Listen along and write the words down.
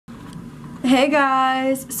Hey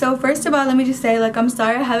guys, so first of all, let me just say, like, I'm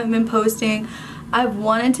sorry I haven't been posting. I've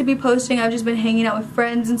wanted to be posting. I've just been hanging out with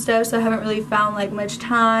friends and stuff, so I haven't really found like much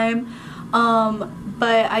time.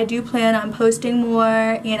 But I do plan on posting more,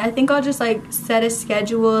 and I think I'll just like set a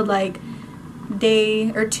scheduled like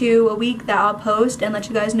day or two a week that I'll post and let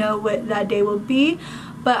you guys know what that day will be.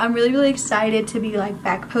 But I'm really excited to be like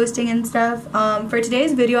back posting and stuff. For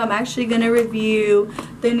today's video, I'm actually gonna review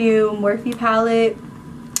the new Morphe palette.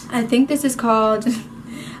 I think this is called the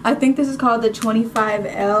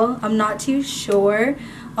 25L. I'm not too sure.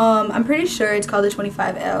 I'm pretty sure it's called the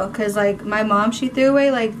 25L because like my mom, she threw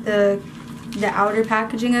away like the outer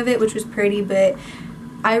packaging of it, which was pretty, but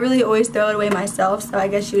I really always throw it away myself, so I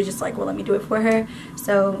guess she was just like, well, let me do it for her.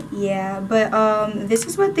 So yeah, but this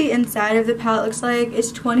is what the inside of the palette looks like.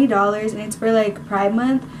 It's $20 and it's for like Pride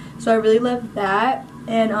Month, so I really love that.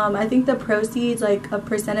 And I think the proceeds, like a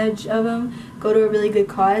percentage of them, go to a really good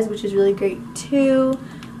cause, which is really great too.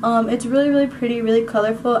 It's really pretty, really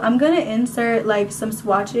colorful. I'm gonna insert like some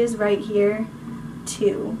swatches right here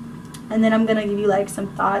too, and then I'm gonna give you like some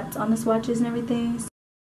thoughts on the swatches and everything.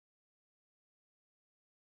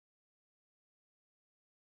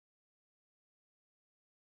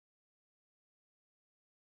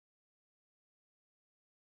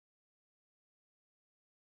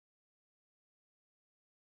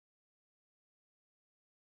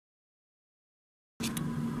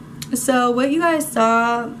 So what you guys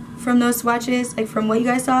saw from those swatches, like from what you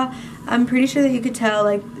guys saw, I'm pretty sure that you could tell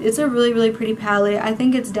like it's a really pretty palette. I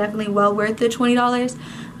think it's definitely well worth the $20.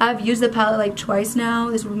 I've used the palette like twice now.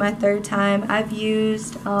 This will be my third time. I've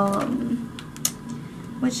used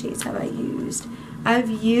what shades have I used? I've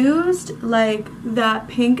used like that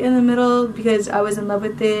pink in the middle because I was in love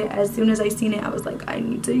with it. As soon as I seen it, I was like, I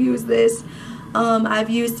need to use this. I've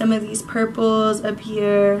used some of these purples up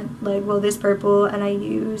here, like, well, this purple, and I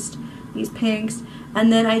used these pinks, and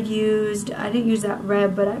then I didn't use that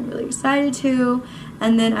red, but I'm really excited to.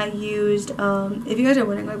 And then I used, if you guys are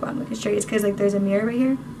wondering like why I'm looking straight, it's because like there's a mirror right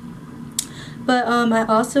here. But I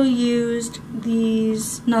also used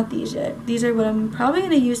these, not these yet, these are what I'm probably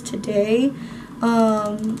going to use today,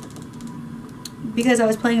 because I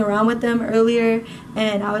was playing around with them earlier,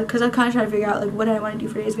 and I was kind of trying to figure out like what I want to do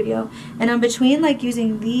for today's video. And I'm between like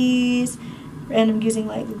using these and I'm using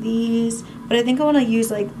like these, but I think I want to use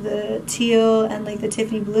like the teal and like the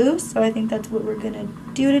Tiffany blue, so I think that's what we're gonna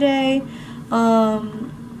do today.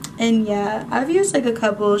 And yeah, I've used like a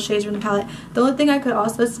couple shades from the palette. The only thing I could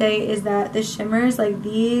also say is that the shimmers, like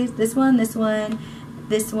these, this one,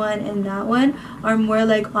 and that one, are more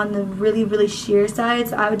like on the really sheer side,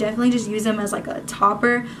 so I would definitely just use them as like a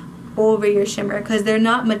topper over your shimmer because they're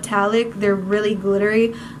not metallic, they're really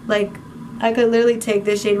glittery. Like I could literally take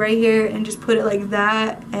this shade right here and just put it like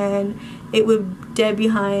that, and it would dead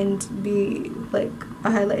behind be like a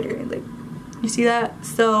highlighter. Like, you see that?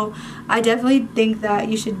 So I definitely think that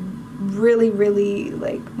you should really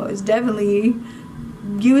like most definitely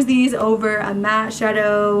use these over a matte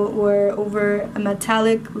shadow or over a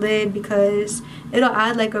metallic lid because it'll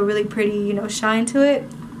add like a really pretty, you know, shine to it.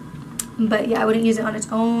 But yeah, I wouldn't use it on its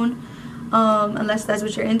own unless that's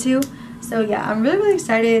what you're into. So yeah, I'm really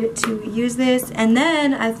excited to use this. And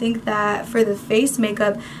then I think that for the face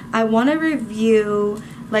makeup, I want to review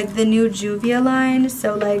like the new Juvia line.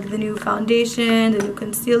 So like the new foundation, the new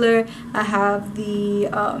concealer. I have the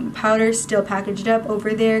powder still packaged up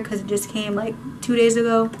over there because it just came like 2 days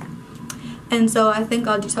ago. And so I think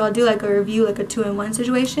I'll do like a review, like a 2-in-1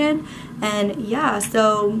 situation. And yeah,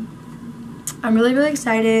 so I'm really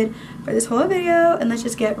excited for this whole video, and let's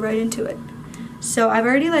just get right into it. So I've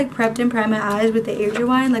already like prepped and primed my eyes with the age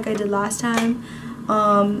rewind like I did last time.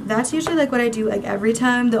 That's usually like what I do like every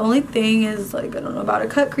time. The only thing is like I don't know about a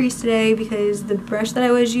cut crease today because the brush that I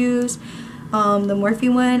always use, the Morphe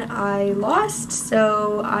one, I lost,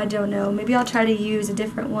 so I don't know. Maybe I'll try to use a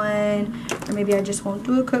different one, or maybe I just won't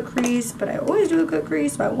do a cut crease, but I always do a cut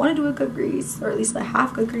crease, so I want to do a cut crease, or at least a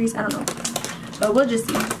half cut crease, I don't know, but we'll just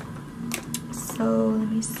see. So let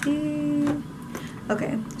me see.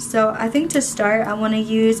 Okay, so I think to start I want to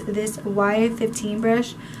use this Y15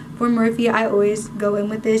 brush for Morphe. I always go in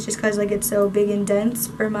with this just because like it's so big and dense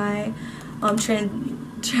for my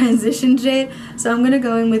transition shade. So I'm gonna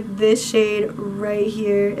go in with this shade right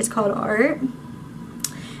here. It's called Art,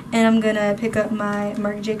 and I'm gonna pick up my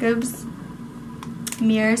Marc Jacobs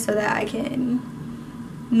mirror so that I can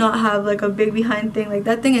not have like a big behind thing. Like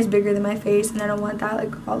that thing is bigger than my face, and I don't want that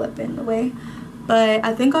like all up in the way. But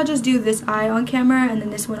I think I'll just do this eye on camera and then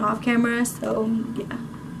this one off camera. So yeah,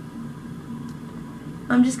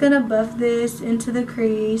 I'm just gonna buff this into the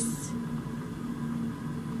crease.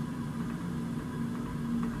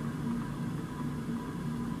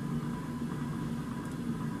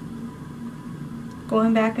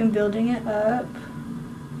 going back and building it up.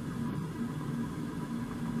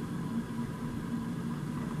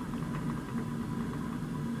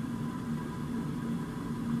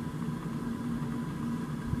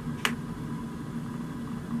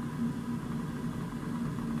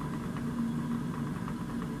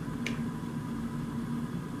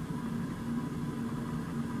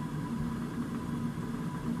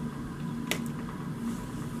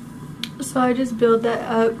 So I just build that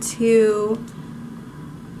up to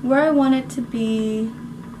where I want it to be.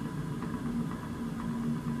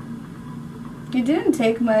 It didn't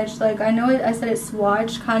take much. Like, I know I said it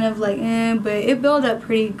swatched kind of like but it built up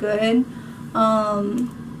pretty good.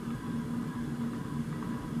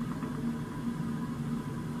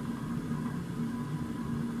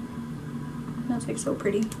 That's like so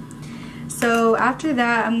pretty. So after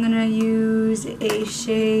that, I'm gonna use a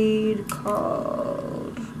shade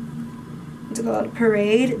called, what's it called?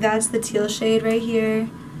 Parade. That's the teal shade right here.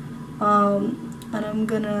 And I'm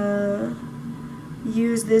gonna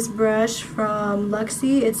use this brush from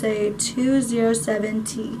Luxie. It's a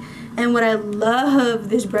 207T. And what I love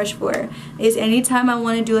this brush for is anytime I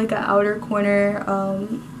want to do like an outer corner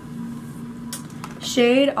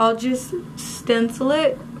shade, I'll just stencil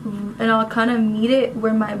it and I'll kind of meet it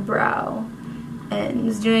where my brow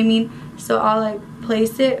ends. Do you know what I mean? So I'll like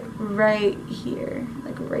place it right here,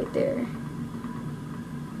 like right there.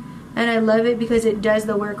 And I love it because it does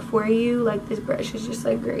the work for you. Like, this brush is just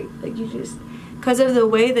like great. Like, you just, because of the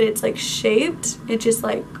way that it's like shaped, it just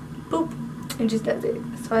like boop, it just does it.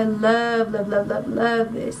 So I love, love, love, love,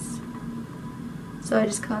 love this. So I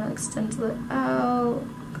just kind of like stencil it out,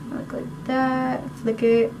 kind of like that, flick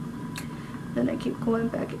it. Then I keep going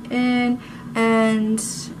back in, and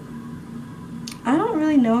I don't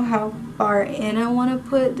really know how far in I want to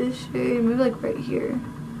put this shade. Maybe like right here.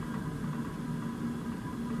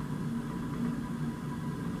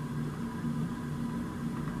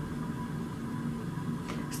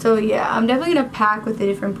 So yeah, I'm definitely gonna pack with a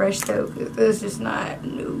different brush though, because this is not,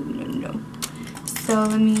 no. So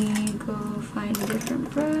let me go find a different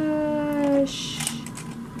brush.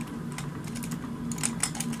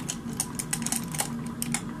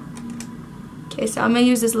 Okay, so I'm gonna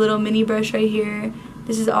use this little mini brush right here.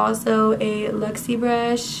 This is also a Luxie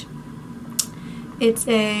brush. It's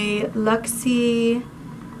a Luxie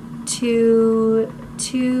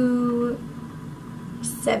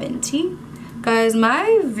 270. Guys,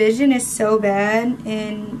 my vision is so bad,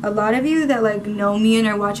 and a lot of you that like know me and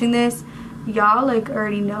are watching this, y'all like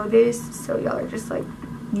already know this, so y'all are just like,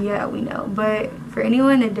 yeah, we know. But for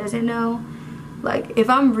anyone that doesn't know, like if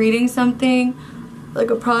I'm reading something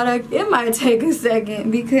like a product, it might take a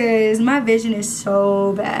second because my vision is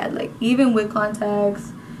so bad. Like, even with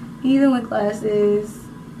contacts, even with glasses,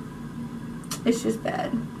 it's just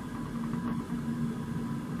bad.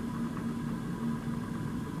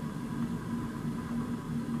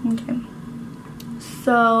 Okay,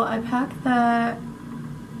 so I pack that,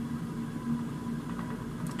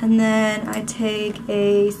 and then I take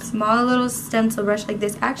a small little stencil brush like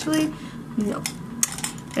this. Actually, no, I'm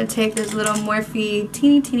gonna take this little Morphe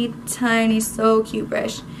teeny tiny, so cute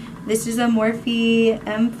brush. This is a Morphe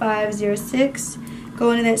M506, go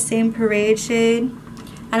into that same Parade shade,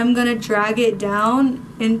 and I'm gonna drag it down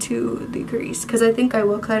into the crease because I think I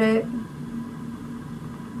will cut it,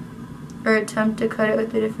 or attempt to cut it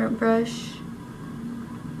with a different brush.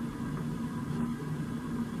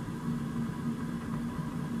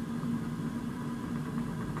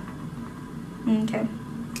 Okay,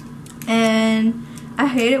 and I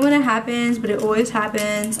hate it when it happens, but it always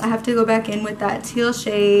happens. I have to go back in with that teal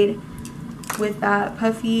shade with that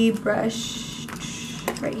puffy brush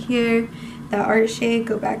right here, that art shade,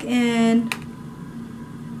 go back in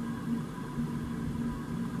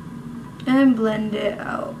and blend it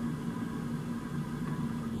out.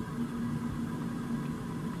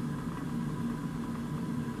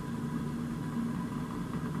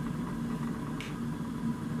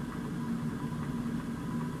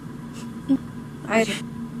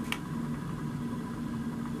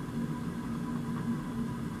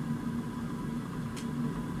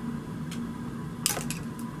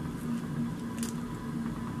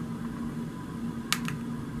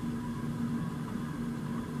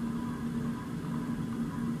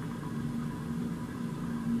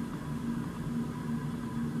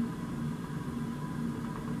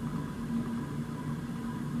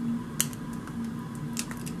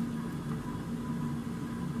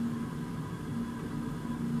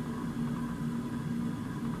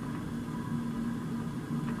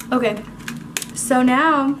 Okay, so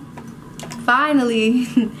now finally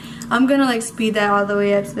I'm gonna like speed that all the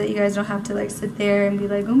way up so that you guys don't have to like sit there and be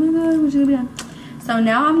like, oh my god, what's gonna be done. So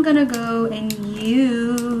now I'm gonna go and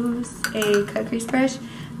use a cut crease brush.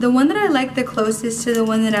 The one that I like the closest to the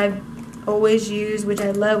one that I've always used, which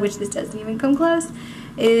I love, which this doesn't even come close,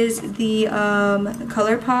 is the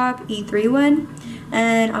ColourPop E3 one.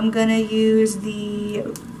 And I'm gonna use the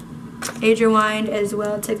Age Rewind as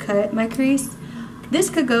well to cut my crease. This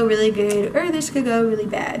could go really good or this could go really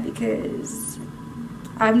bad because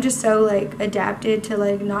I'm just so like adapted to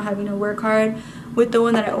like not having to work hard with the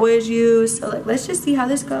one that I always use. So like let's just see how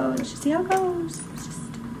this goes. Let's just see how it goes. Let's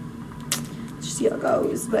just see how it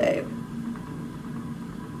goes. But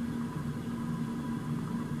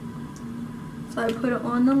so I put it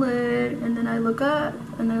on the lid and then I look up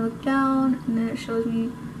and I look down and then it shows me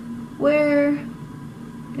where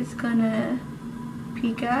it's gonna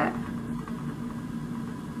peak at.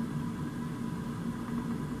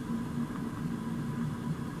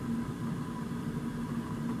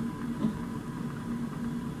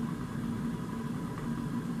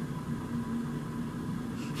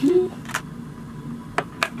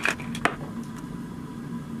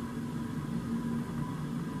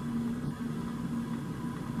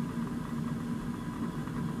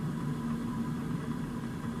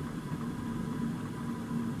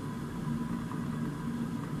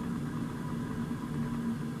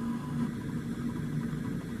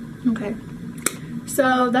 Okay,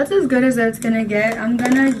 so that's as good as that's gonna get. I'm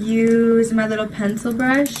gonna use my little pencil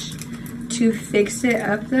brush to fix it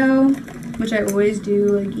up though, which I always do,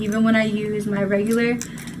 like even when I use my regular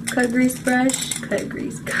cut crease brush.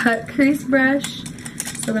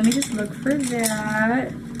 So let me just look for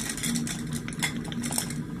that.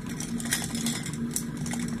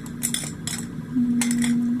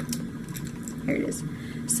 Here it is.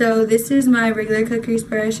 So this is my regular cut crease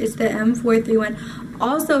brush. It's the M431.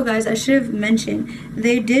 Also, guys, I should have mentioned,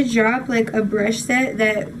 they did drop like a brush set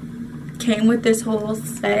that came with this whole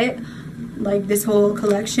set, like this whole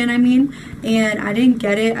collection, I mean, and I didn't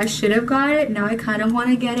get it. I should have got it. Now I kind of want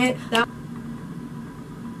to get it.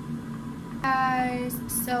 Guys,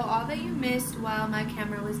 so all that you missed while my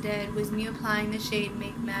camera was dead was me applying the shade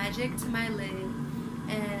Make Magic to my lid,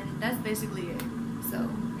 and that's basically it. So,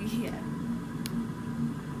 yeah.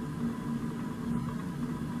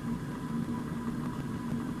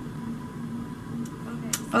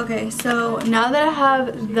 Okay, so now that I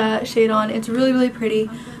have that shade on, it's really, really pretty.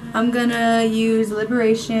 I'm gonna use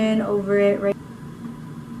Liberation over it right.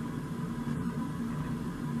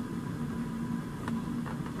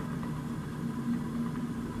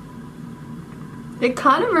 It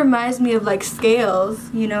kind of reminds me of like scales,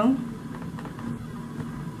 you know?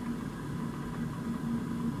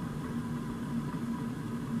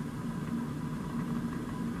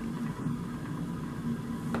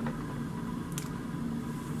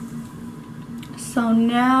 So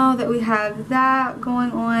now that we have that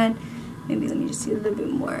going on, maybe let me just see a little bit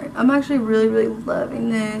more. I'm actually really, really loving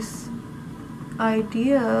this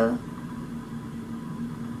idea.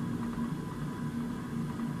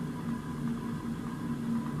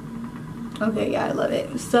 Okay, yeah, I love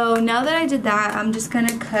it. So now that I did that, I'm just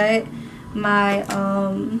gonna cut my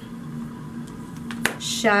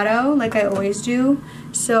shadow like I always do.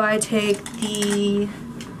 So I take a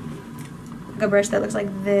brush that looks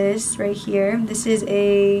like this right here. This is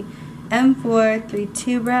a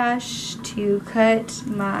M432 brush to cut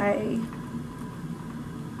my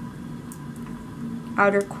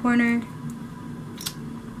outer corner.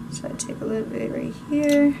 So I take a little bit right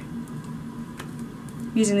here,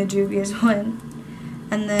 using the Juvia's one,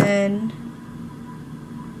 and then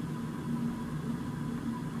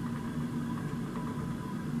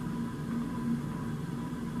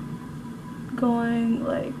going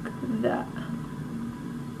like that.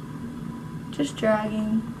 Just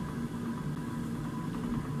dragging.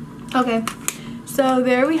 Okay, so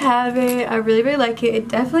there we have it. I really, really like it. It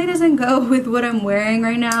definitely doesn't go with what I'm wearing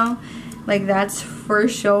right now, like that's for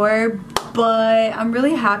sure, but I'm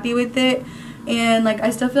really happy with it. And like I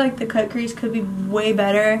still feel like the cut crease could be way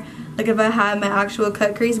better, like if I had my actual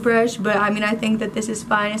cut crease brush, but I mean I think that this is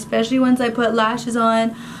fine, especially once I put lashes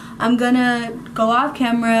on. I'm gonna go off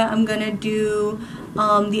camera, I'm gonna do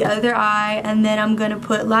the other eye, and then I'm gonna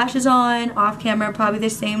put lashes on off camera, probably the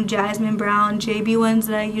same jasmine brown JB ones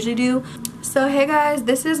that I usually do. So hey guys,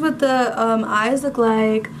 this is what the eyes look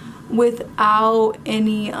like without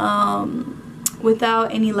any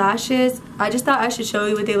lashes. I just thought I should show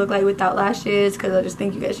you what they look like without lashes, because I just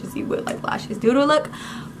think you guys should see what like lashes do to look.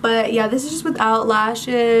 But yeah, this is just without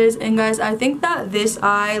lashes. And guys, I think that this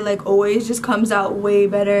eye like always just comes out way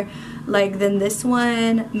better like than this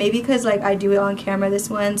one. Maybe because like I do it on camera, this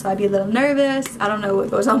one, so I'd be a little nervous. I don't know what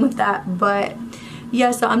goes on with that, but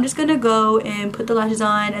yeah, so I'm just gonna go and put the lashes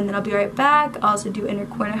on, and then I'll be right back. I'll also do inner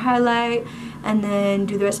corner highlight, and then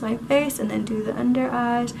do the rest of my face, and then do the under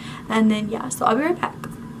eyes, and then yeah, so I'll be right back.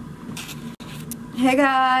 Hey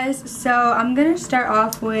guys, so I'm gonna start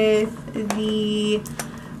off with the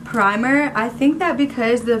primer. I think that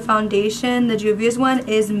because the foundation, the Juvia's one,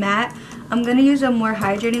 is matte, I'm gonna use a more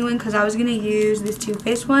hydrating one, because I was gonna use this Too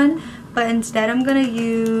Faced one, but instead I'm gonna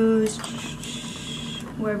use,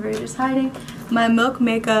 wherever it is hiding, my Milk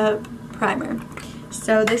Makeup primer.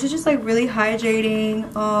 So this is just like really hydrating,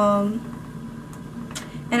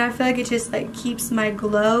 and I feel like it just like keeps my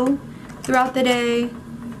glow throughout the day.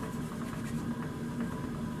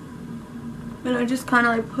 And I just kind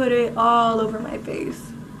of like put it all over my face.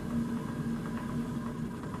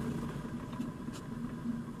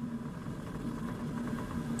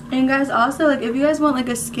 And guys, also, like, if you guys want like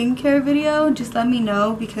a skincare video, just let me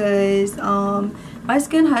know, because my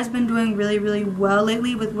skin has been doing really well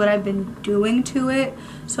lately with what I've been doing to it.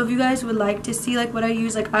 So if you guys would like to see like what I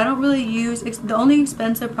use, like, I don't really use, the only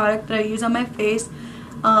expensive product that I use on my face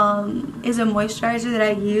is a moisturizer that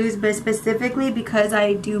I use, but specifically because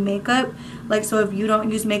I do makeup. Like, so if you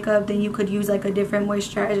don't use makeup, then you could use like a different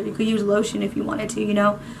moisturizer. You could use lotion if you wanted to, you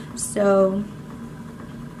know. So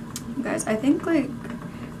guys, I think, like,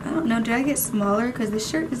 I don't know, did I get smaller? Because this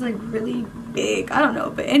shirt is like really big. I don't know,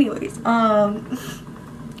 but anyways,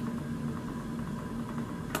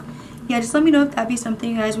 yeah, just let me know if that'd be something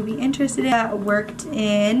you guys would be interested in. That worked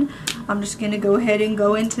in. I'm just gonna go ahead and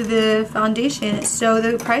go into the foundation. So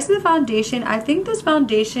the price of the foundation, I think this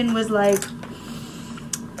foundation was like,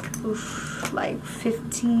 like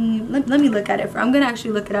 15. Let me look at it. I'm gonna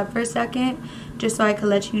actually look it up for a second, just so I can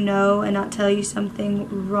let you know and not tell you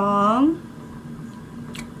something wrong.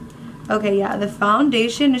 Okay, yeah, the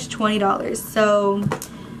foundation is $20. So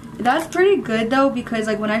that's pretty good though, because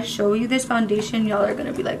like when I show you this foundation, y'all are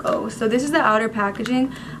gonna be like, oh. So this is the outer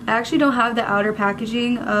packaging. I actually don't have the outer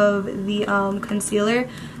packaging of the concealer,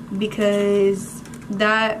 because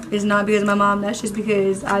that is not because of my mom. That's just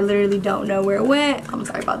because I literally don't know where it went. I'm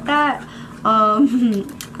sorry about that.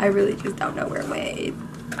 I really just don't know where it went.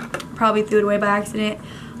 Probably threw it away by accident.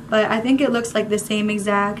 But I think it looks like the same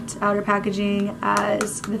exact outer packaging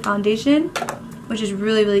as the foundation, which is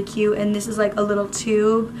really cute. And this is like a little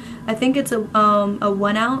tube. I think it's a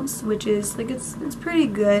 1 ounce, which is like, it's pretty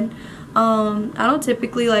good. I don't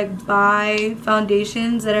typically like buy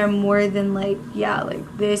foundations that are more than like, yeah,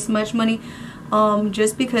 like this much money,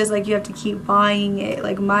 just because like you have to keep buying it.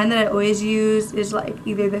 Like mine that I always use is like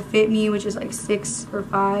either the Fit Me, which is like 6 or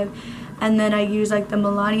 5, and then I use like the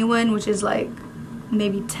Milani one, which is like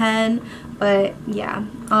maybe 10. But yeah,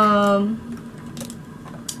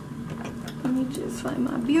 let me just find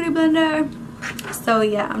my beauty blender. So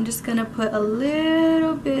yeah, I'm just gonna put a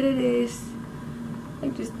little bit of this,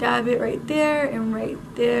 like just dab it right there and right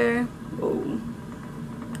there. Whoa.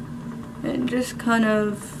 And just kind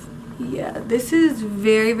of, yeah, this is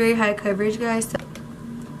very high coverage, guys. So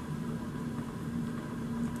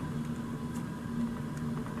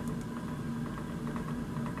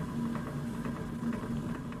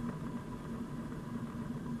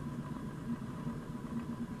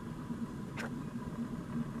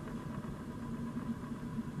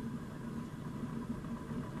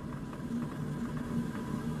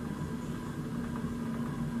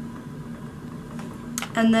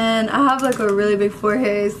and then I have like a really big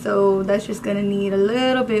forehead, so that's just gonna need a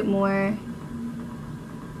little bit more.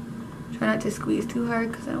 Try not to squeeze too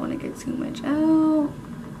hard because I don't want to get too much out.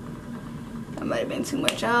 That might have been too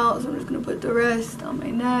much out, so I'm just gonna put the rest on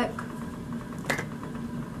my neck.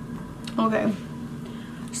 Okay,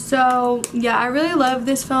 so yeah, I really love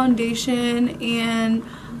this foundation, and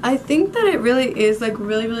I think that it really is like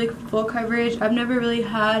really full coverage. I've never really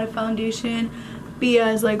had a foundation be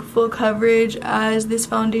as like full coverage as this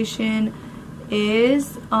foundation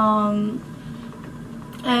is, and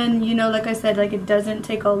you know, like I said, like it doesn't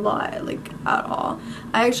take a lot, like at all.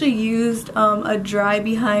 I actually used a dry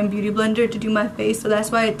behind beauty blender to do my face, so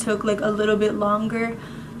that's why it took like a little bit longer,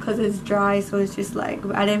 because it's dry. So it's just like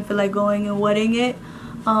I didn't feel like going and wetting it,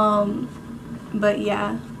 but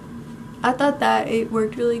yeah, I thought that it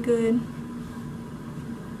worked really good.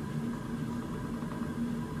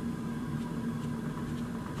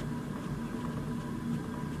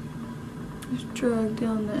 Just drag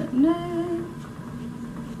down that neck.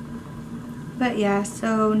 But yeah,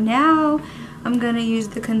 so now I'm gonna use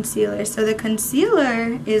the concealer. So the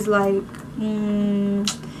concealer is like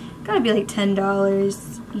gotta be like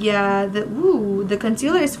 $10. Yeah, the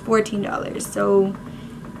concealer is $14. So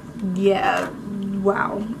yeah,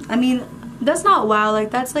 wow. I mean, that's not wow,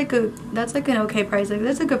 like that's like an okay price. Like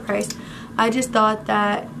that's a good price. I just thought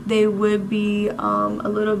that they would be a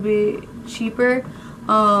little bit cheaper,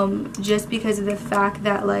 just because of the fact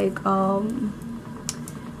that like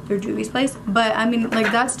they're Juvia's place. But I mean,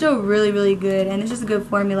 like, that's still really good, and it's just a good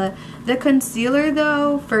formula. The concealer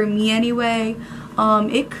though, for me anyway,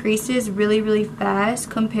 it creases really fast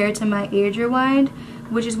compared to my Age Rewind,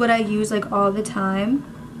 which is what I use like all the time,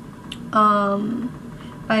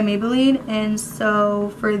 by Maybelline. And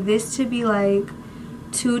so for this to be like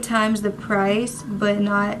 2 times the price but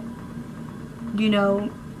not, you know,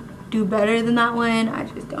 do better than that one, I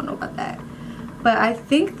just don't know about that. But I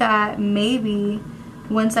think that maybe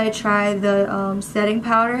once I try the setting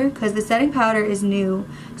powder, because the setting powder is new,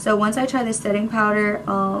 so once I try the setting powder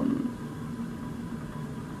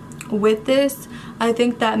with this, I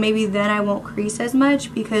think that maybe then I won't crease as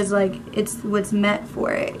much, because like it's what's meant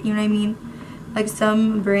for it, you know what I mean? Like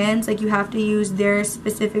some brands, like you have to use their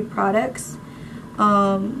specific products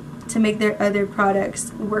to make their other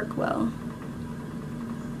products work well.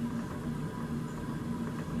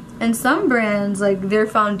 And some brands, like their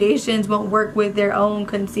foundations won't work with their own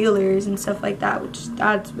concealers and stuff like that, which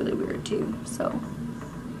that's really weird too. So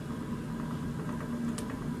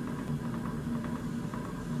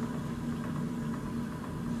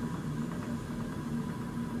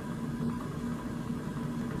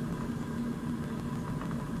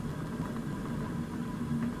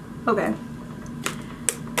okay.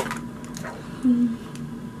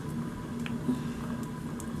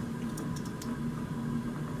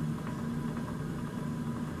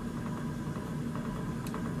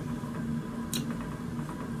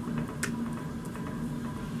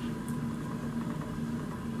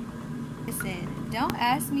 Listen, don't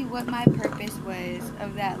ask me what my purpose was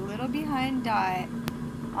of that little behind dot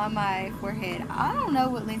on my forehead. I don't know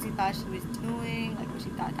what Lindsay thought she was doing, like what she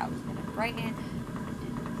thought that was gonna brighten.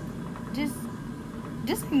 Just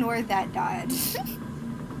ignore that dot.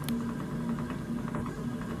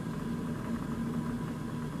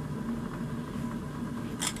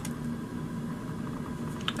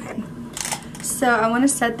 Okay, so I want to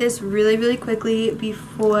set this really quickly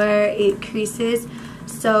before it creases.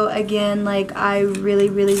 So again, like, I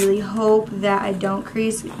really hope that I don't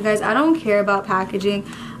crease. You guys, I don't care about packaging.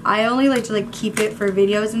 I only like to like keep it for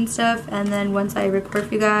videos and stuff, and then once I record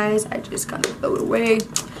for you guys, I just kind of throw it away.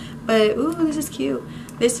 But ooh, this is cute.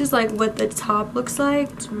 This is like what the top looks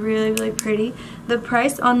like. It's really pretty. The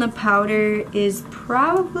price on the powder is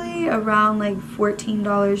probably around like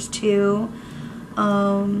 $14 too.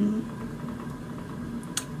 I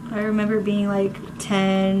remember being like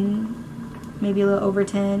 10, maybe a little over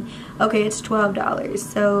 10. Okay, it's $12.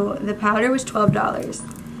 So the powder was $12.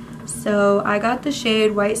 So I got the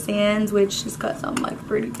shade White Sands, which just got some like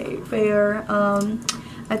pretty fair.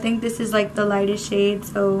 I think this is like the lightest shade,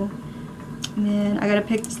 so man, I gotta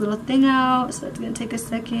pick this little thing out, so it's gonna take a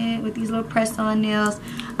second with these little press-on nails.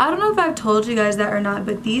 I don't know if I've told you guys that or not,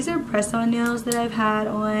 but these are press-on nails that I've had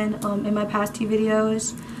on in my past 2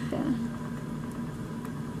 videos. Yeah.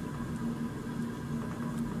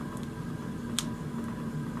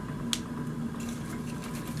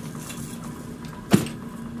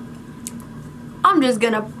 I'm just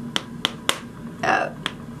gonna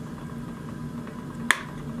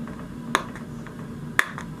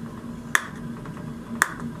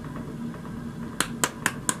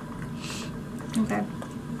okay,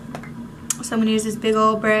 so I'm gonna use this big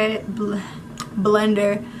old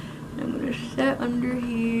blender. I'm gonna set under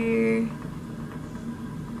here.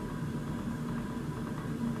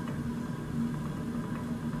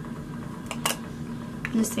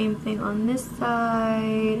 And the same thing on this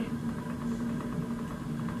side.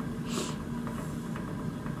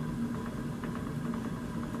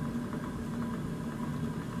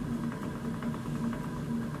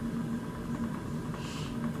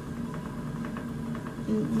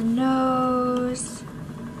 The nose,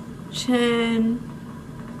 chin,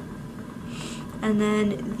 and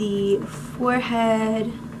then the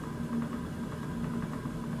forehead.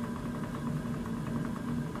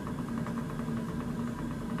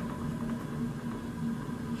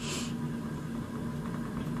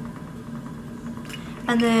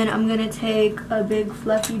 And then I'm gonna take a big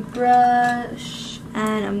fluffy brush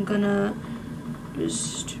and I'm gonna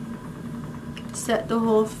just set the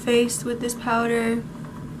whole face with this powder.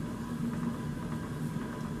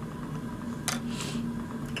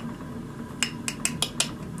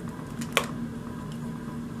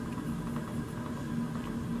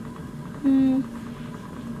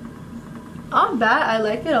 Not bad, I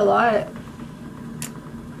like it a lot.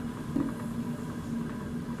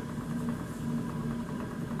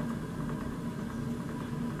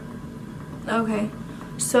 Okay,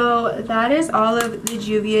 So that is all of the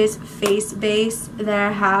Juvia's face base that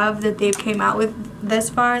I have that they've came out with thus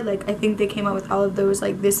far. Like, I think they came out with all of those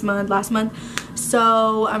like this month, last month.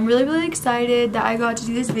 So I'm really excited that I got to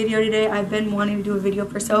do this video today. I've been wanting to do a video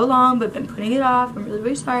for so long, but been putting it off. I'm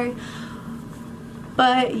really sorry.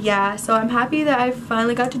 But yeah, so I'm happy that I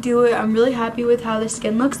finally got to do it. I'm really happy with how the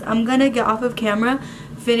skin looks. I'm gonna get off of camera,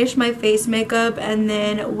 finish my face makeup, and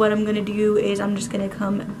then what I'm gonna do is I'm just gonna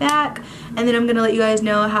come back and then I'm gonna let you guys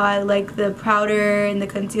know how I like the powder and the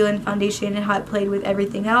concealer and foundation and how it played with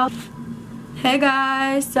everything else. Hey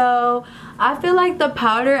guys, so I feel like the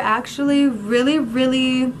powder actually really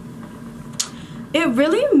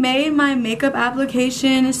made my makeup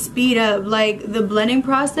application speed up. Like, the blending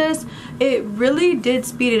process, it really did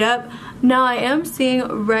speed it up. Now I am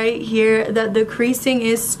seeing right here that the creasing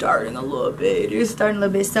is starting a little bit. It's starting a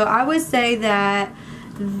little bit. So I would say that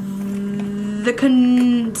the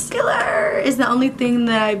concealer is the only thing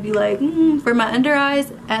that I'd be like, for my under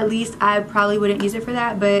eyes, at least I probably wouldn't use it for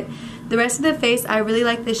that. But the rest of the face, I really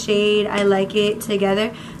like the shade. I like it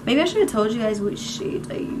together. Maybe I should have told you guys which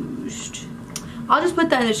shades I used. I'll just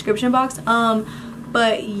put that in the description box.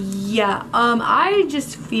 But yeah, I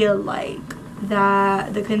just feel like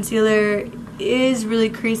that the concealer is really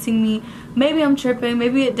creasing me. Maybe I'm tripping.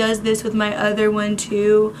 Maybe it does this with my other one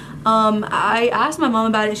too. I asked my mom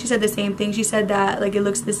about it. She said the same thing. She said that like it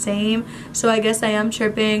looks the same. So I guess I am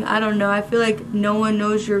tripping. I don't know. I feel like no one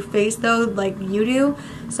knows your face though like you do.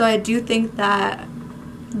 So I do think that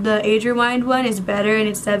the Age Rewind one is better and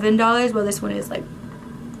it's $7. Well, this one is like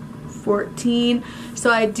 $14.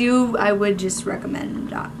 So I would just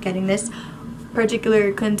recommend getting this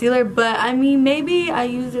particular concealer. But I mean, maybe I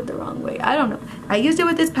used it the wrong way. I don't know. I used it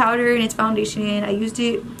with this powder and its foundation. I used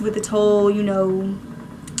it with its whole, you know,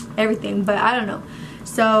 everything. But I don't know.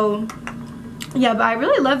 So yeah, but I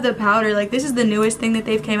really love the powder. Like, this is the newest thing that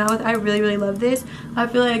they've came out with. I really love this. I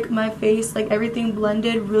feel like my face, like everything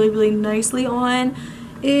blended really nicely on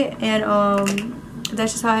it. And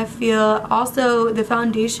that's just how I feel. Also, the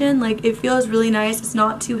foundation, like, it feels really nice. It's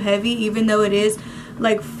not too heavy, even though it is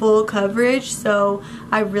like full coverage. So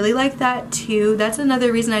I really like that too. That's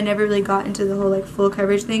another reason I never really got into the whole like full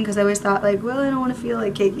coverage thing, because I always thought like, well, I don't want to feel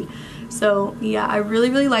like cakey. So yeah, I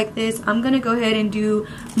really like this. I'm gonna go ahead and do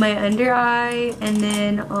my under eye, and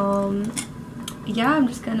then yeah, I'm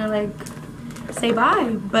just gonna like say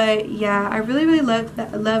bye. But yeah, I really loved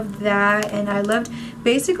that, and I loved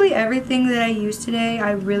basically everything that I used today.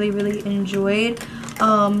 I really enjoyed.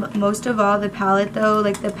 Most of all the palette though.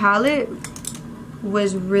 Like, the palette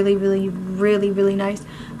was really nice.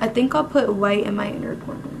 I think I'll put white in my inner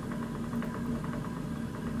corner.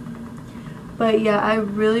 But yeah, I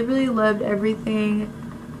really loved everything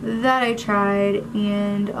that I tried,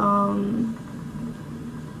 and I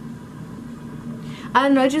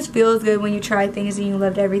don't know, it just feels good when you try things and you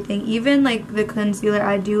loved everything. Even like the concealer,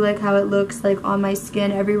 I do like how it looks like on my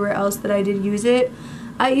skin everywhere else that I did use it.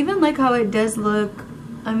 I even like how it does look.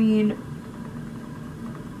 I mean,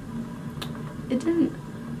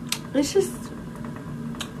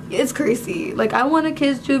 it's crazy. Like, I want to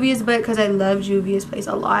kiss Juvia's butt because I love Juvia's face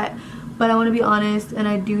a lot. But I want to be honest, and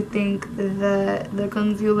I do think that the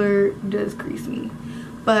concealer does crease me.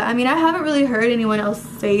 But I mean, I haven't really heard anyone else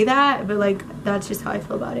say that, but like, that's just how I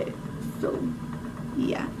feel about it. So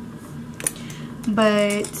yeah.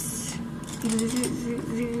 But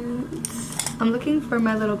I'm looking for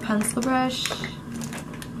my little pencil brush.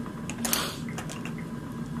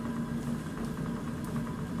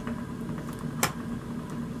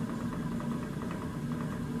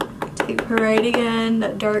 Take her right again,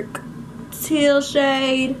 that dark teal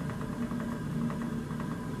shade.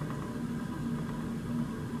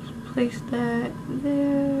 Place that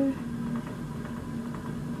there.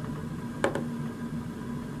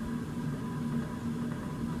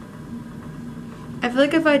 I feel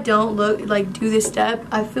like if I don't do this step,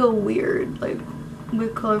 I feel weird, like,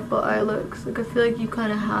 with colorful eye looks. Like, I feel like you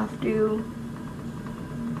kind of have to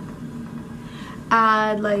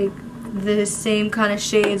add, like, the same kind of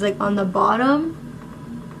shades, like, on the bottom.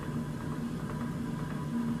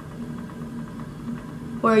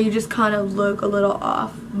 Where you just kind of look a little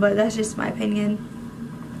off. But that's just my opinion.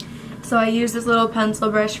 So I use this little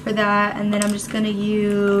pencil brush for that. And then I'm just going to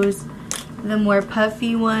use the more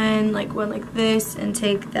puffy one like this, and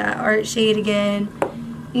take that art shade again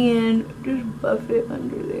and just buff it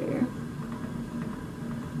under there.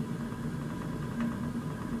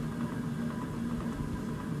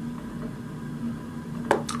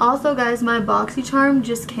 Also guys, my BoxyCharm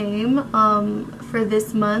just came for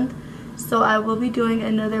this month, so I will be doing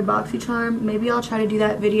another BoxyCharm. Maybe I'll try to do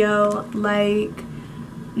that video like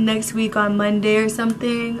next week on Monday or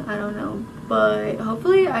something. I don't know, but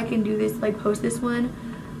hopefully I can do this, like post this one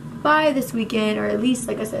by this weekend, or at least,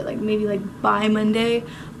 like I said, like maybe like by Monday.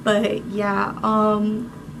 But yeah, I'll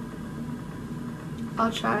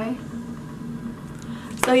try.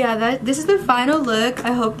 So yeah, this is the final look.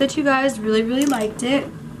 I hope that you guys really liked it.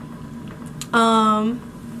 And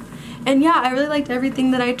yeah, I really liked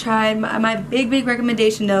everything that I tried. My big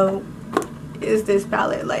recommendation though is this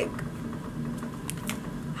palette. Like,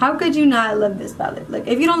 how could you not love this palette? Like,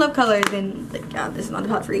 if you don't love color, then like, yeah, this is not the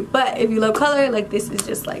palette for you. But if you love color, like, this is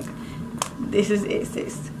just like, this is it,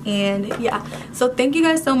 sis. And yeah, so thank you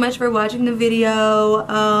guys so much for watching the video.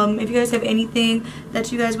 If you guys have anything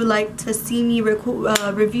that you guys would like to see me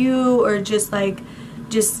review, or just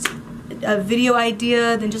a video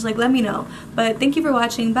idea, then just like let me know. But thank you for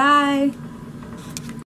watching. Bye.